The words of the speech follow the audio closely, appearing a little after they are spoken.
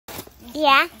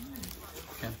Yeah.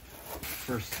 Okay.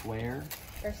 First square.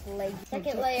 First layer.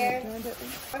 Second layer.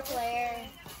 Fourth layer.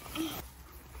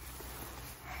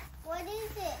 What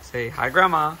is it? Say hi,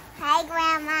 Grandma. Hi,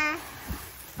 Grandma.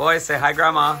 Boys, say hi,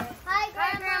 Grandma. Hi,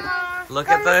 Grandma. Look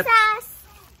at the...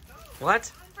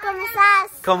 What? ¿Cómo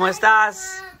estás? ¿Cómo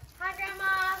estás? Hi,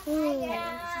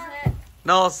 Grandma.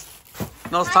 Knowles,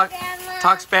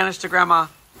 talk Spanish to Grandma.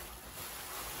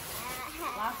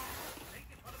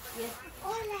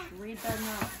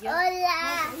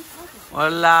 Hola.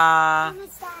 Hola. ¿Cómo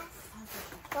estás?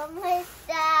 ¿Cómo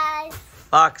estás?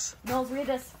 Lux. Knowles, read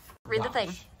this. Read the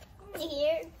thing.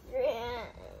 Dear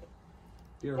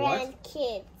You're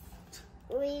grandkids,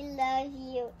 we love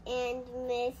you and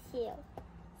miss you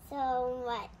so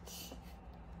much.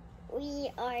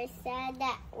 We are sad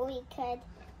that we could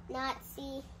not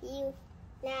see you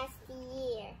last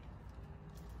year.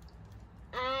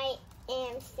 I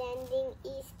am sending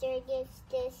Easter gifts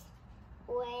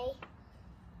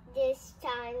this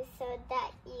time so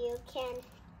that you can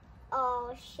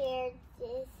all share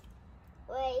this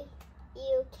way.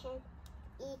 You can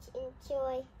each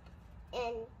enjoy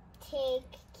and take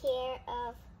care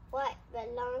of what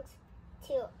belongs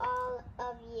to all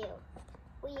of you.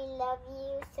 We love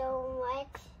you so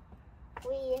much.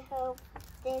 We hope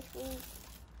this week.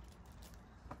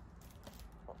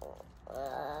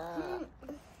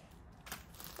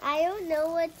 I don't know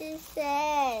what this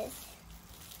says.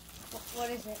 What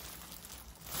is it?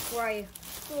 Where are you?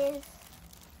 This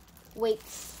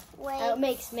Waits. way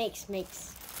Makes. makes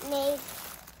you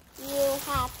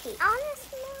happy. I want to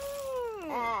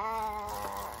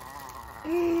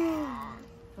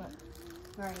What?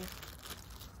 Where are you?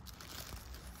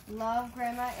 Love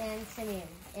Grandma and Simeon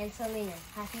and Selena.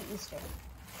 Happy Easter.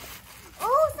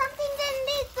 Oh, something's in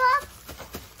this box.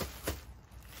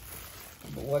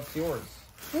 What's yours?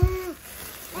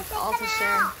 Let's all take to them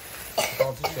share. out. It's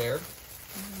all to share.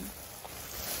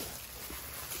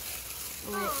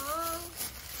 Aw.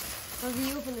 How do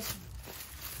you open this?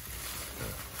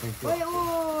 Thank you.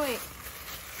 Wait.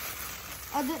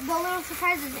 The little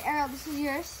surprises. Ariel, this is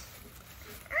yours.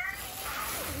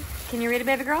 Can you read it,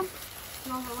 baby girl?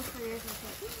 No, I'll look for yours.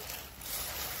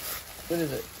 What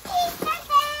is it? Easter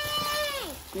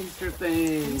thing. Easter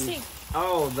thing. Let me see.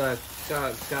 Oh, the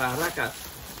caracas.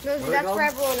 No, What are that's they for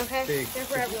everyone, okay? The They're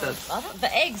for everyone. cajitas.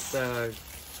 The eggs. The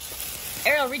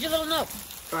Ariel, read your little note.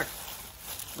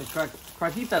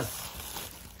 craquitas.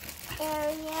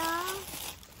 Ariel.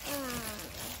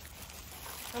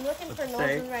 I'm looking for What's it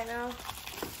say? noses right now.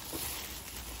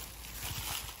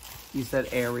 You said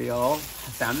Ariel.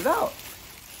 Sound it out.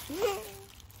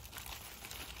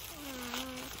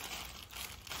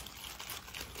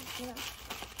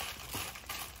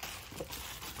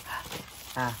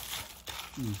 Ah.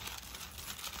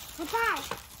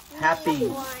 Happy.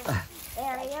 Ariel.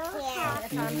 I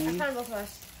found both of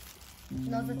us.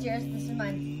 No, that's yours. This is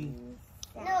mine.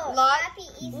 No, Lot. happy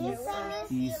Easter.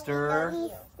 Easter.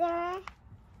 Easter.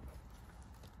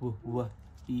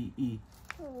 E.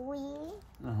 We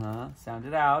Sound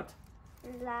it out.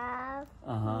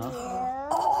 love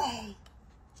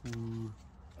you.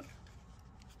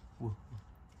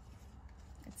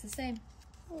 It's the same.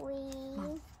 We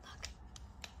miss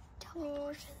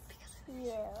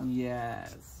you.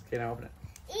 Yes. Okay, now open it.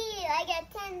 I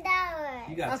got $10.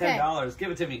 You got Okay. $10.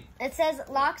 Give it to me. It says,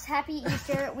 Locks, happy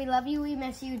Easter. We love you. We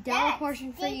miss you. Double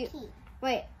portion for you.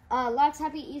 Wait. Locks,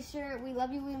 happy Easter. We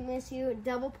love you. We miss you.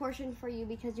 Double portion for you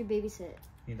because you babysit.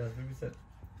 He does babysit.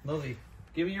 Lily,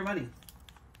 give me your money.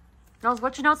 Knowles,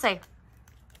 what's your note say?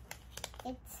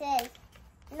 It says,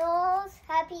 Knowles,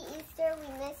 happy Easter. We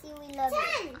miss you. We love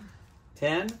you.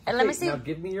 10? And let me Okay, see. Now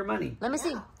give me your money. Let me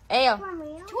see. Ayo.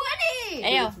 20!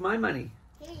 Ayo. It's my money.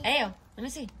 Ayo. Let me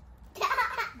see.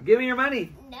 Give me your money.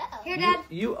 No. Here, Dad.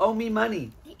 You owe me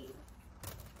money.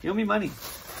 You owe me money.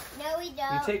 No, we You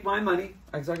don't. take my money.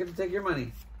 I get to take your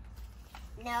money.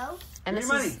 No. And Give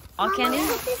this me your is money. all candy?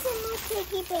 Mama, put this in my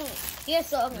sticky bank. Yes,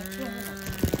 so.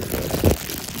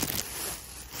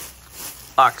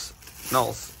 Lux,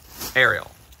 Knowles,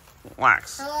 Ariel,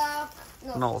 Wax, Hello?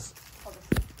 No. Knowles.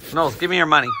 Knowles, give me your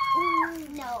money.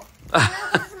 No. This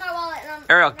is my wallet. And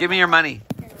Ariel, give me your money.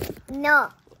 No.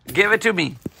 Give it to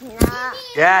me. No.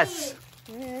 Yes.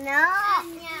 No.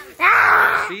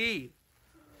 Ah! See.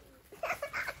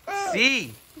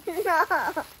 See. No.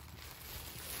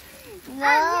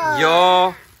 No.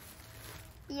 Yo.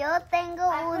 Yo tengo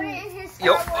un...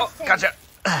 Yo. Oh, gotcha.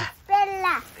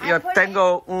 Espela. Yo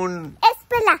tengo un...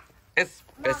 Espela.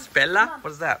 Espela?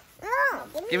 What is that? No.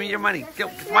 Give me your money. Give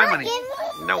my money. Give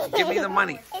me. No, give me the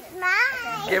money. It's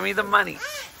mine. Give me the money.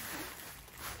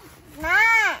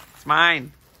 Mine. It's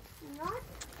mine. No.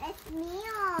 It's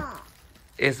meal.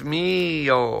 It's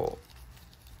meal.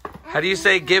 How do you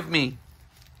say give me?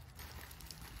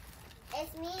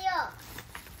 It's meal.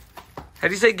 How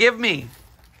do you say give me?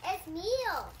 It's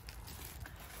meal.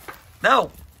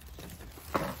 No.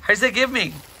 How do you say give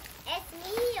me? It's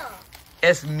meal.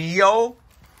 Es mío.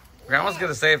 Grandma's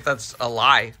gonna say if that's a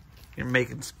lie. You're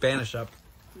making Spanish up.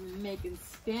 Making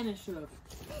Spanish up.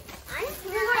 I'm going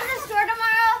to the store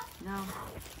tomorrow. No,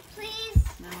 Please.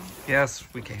 no. Yes,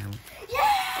 we can. Yeah.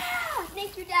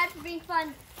 Thank you, Dad, for being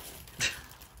fun.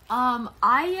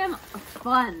 I am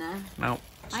fun. No.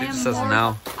 I She am just says more,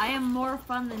 no. I am more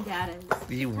fun than Dad is.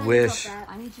 You wish.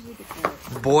 I need you to get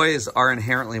that. Boys are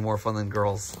inherently more fun than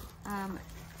girls.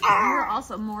 You're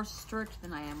also more strict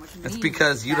than I am, which It's means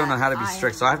because you don't know how to be that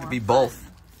strict, am so I have to more be fun. both.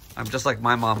 I'm just like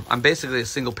my mom. I'm basically a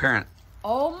single parent.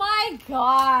 Oh my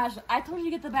gosh! I told you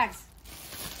to get the bags.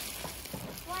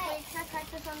 Wait, can I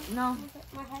crack this on No.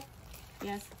 my head?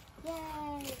 Yes.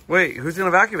 Yay. Wait, who's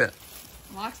gonna vacuum it?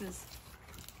 Loxes.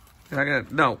 You're not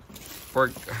gonna. No.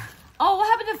 We're, Oh, what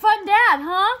happened to Fun Dad,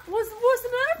 huh? What's the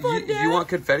matter, Fun Dad? you want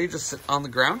confetti just sit on the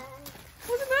ground?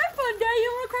 What's the matter, Fun Dad? You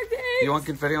don't want to crack the eggs? You want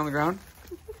confetti on the ground?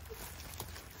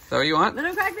 Is that what you want? Let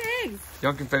him crack the eggs. You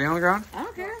want confetti on the ground? I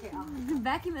don't care. You can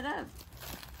vacuum it up.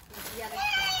 Yay,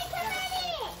 come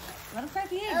on. Let him crack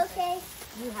the eggs. Okay.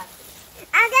 You have to.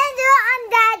 I'm gonna do it on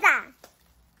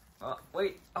Dada.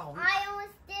 Wait. Oh. I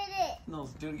almost did it. No,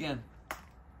 do it again.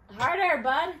 Harder,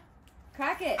 bud.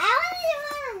 Crack it. I want to do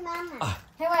it on Mama.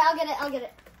 Hey, wait, I'll get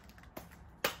it.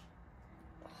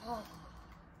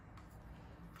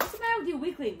 What's the matter with you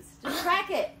weaklings? Just crack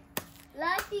it.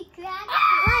 Lucky crack.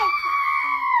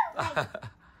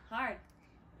 Hard.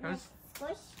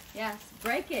 Push. Yes.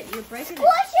 Break it. You're breaking it.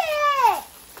 Push it.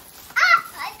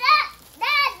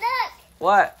 Dad, look.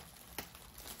 What?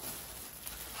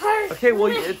 Okay,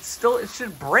 well, it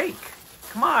should break.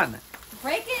 Come on.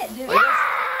 Break it, dude.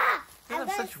 You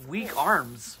have such weak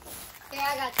arms. Yeah,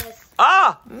 I got this.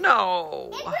 Ah, no.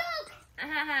 It broke.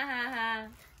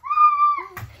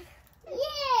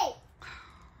 Yay.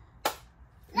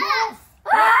 Yes.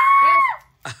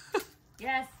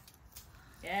 Yes.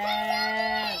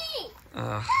 Yes.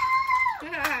 Ugh.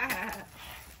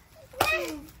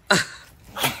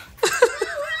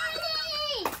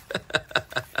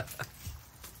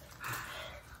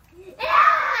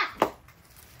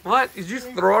 What? Did you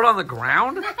just throw it on the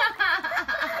ground?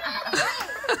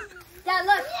 Dad,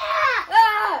 look.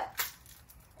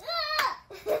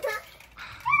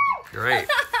 Great.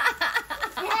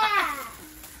 Yeah.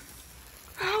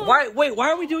 Why? Wait. Why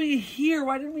are we doing it here?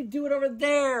 Why didn't we do it over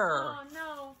there? Oh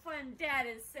no, Fun Dad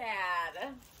is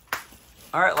sad.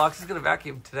 All right, Lox is gonna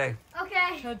vacuum today.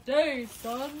 Okay. Today,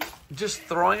 son. Just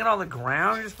throwing it on the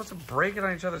ground. You're supposed to break it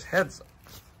on each other's heads.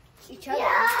 Each other.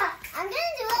 Yeah. I'm gonna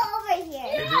do it over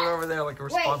here. You do it over there like a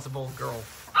responsible girl.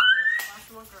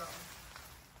 Responsible girl.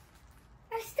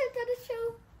 I stepped on a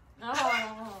shoe.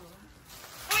 Oh.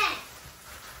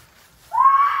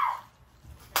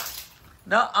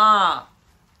 Nuh-uh.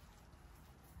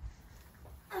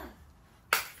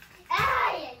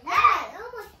 That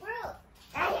almost broke.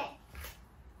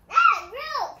 That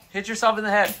broke. Hit yourself in the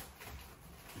head.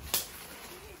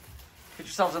 Hit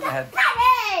yourselves in the head.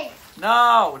 Hey.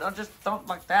 No, don't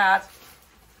like that.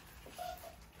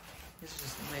 This is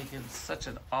just making such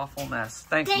an awful mess.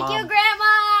 Thanks, Thank Mom. you, Grandma.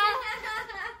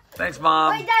 Thanks,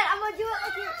 Mom. Wait, Dad, I'm gonna do it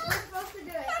like you're supposed to do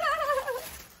it.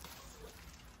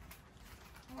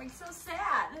 Why are you so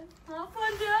sad? Huh,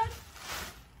 Fun Dad?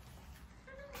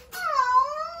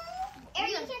 Oh.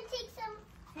 Ariel can take some.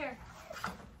 Here.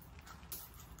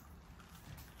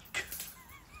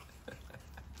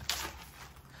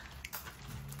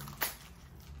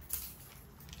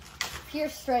 Pure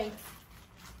strength.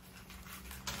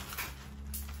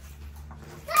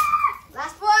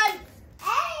 Last one.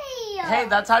 Hey. Hey,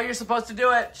 that's how you're supposed to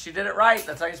do it. She did it right.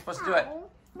 That's how you're supposed to do it.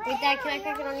 Wait, Dad, can I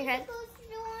crack it on your head? Supposed to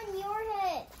do on your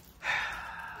head.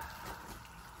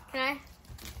 Can I?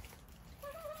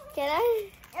 Can I?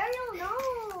 Ariel,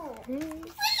 no.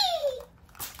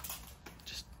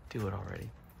 Just do it already.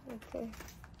 Okay.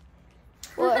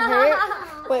 Will it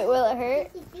hurt? Wait, will it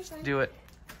hurt? Do it.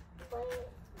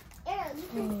 Ariel, you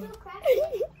can still crack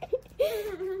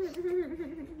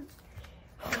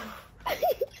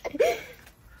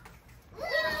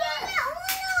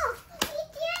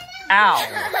Ow.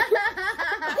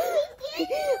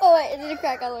 Oh wait, it didn't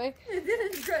crack all the way. It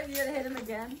didn't crack. You gotta hit him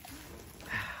again.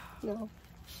 No.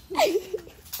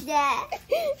 Yeah.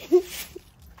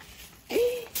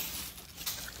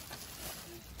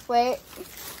 Wait.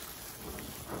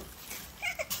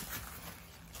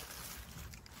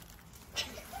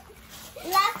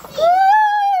 Lucky.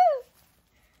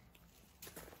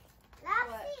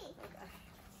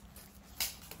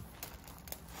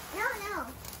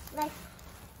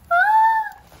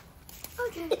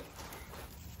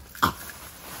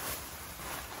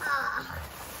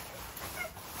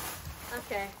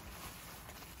 Okay.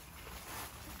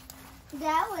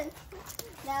 That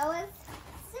was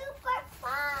super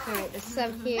fun. All right, this is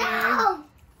up here. No!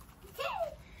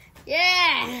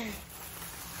 Yeah.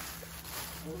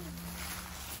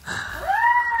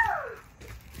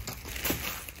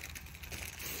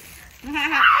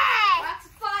 Lots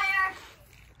of fire.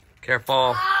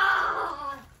 Careful.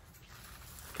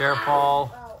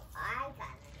 Careful. Oh, I got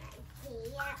an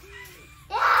idea.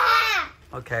 Ah!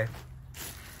 Okay.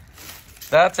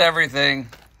 That's everything.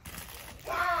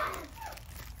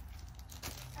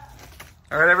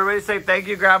 All right, everybody say thank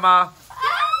you, Grandma.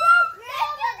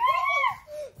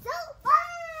 So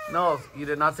fun! No, you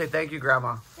did not say thank you,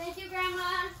 Grandma. Thank you, Grandma.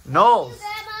 No,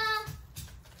 Grandma.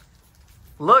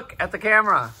 look at the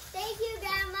camera. Thank you,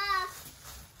 Grandma.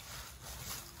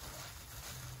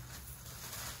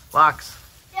 Lux,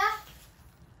 Yeah.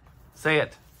 say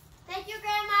it. Thank you,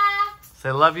 Grandma.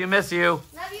 Say love you, miss you.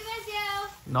 Love you, miss you.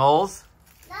 Knowles,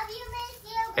 Love you,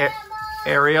 miss you, Grandma.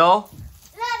 Ariel, Love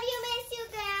you, miss you,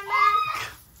 Grandma.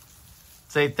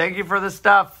 say thank you for the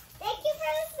stuff. Thank you for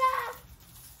the stuff.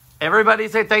 Everybody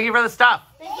say thank you for the stuff.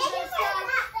 Thank you for the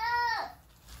stuff.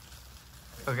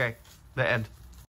 Okay, the end.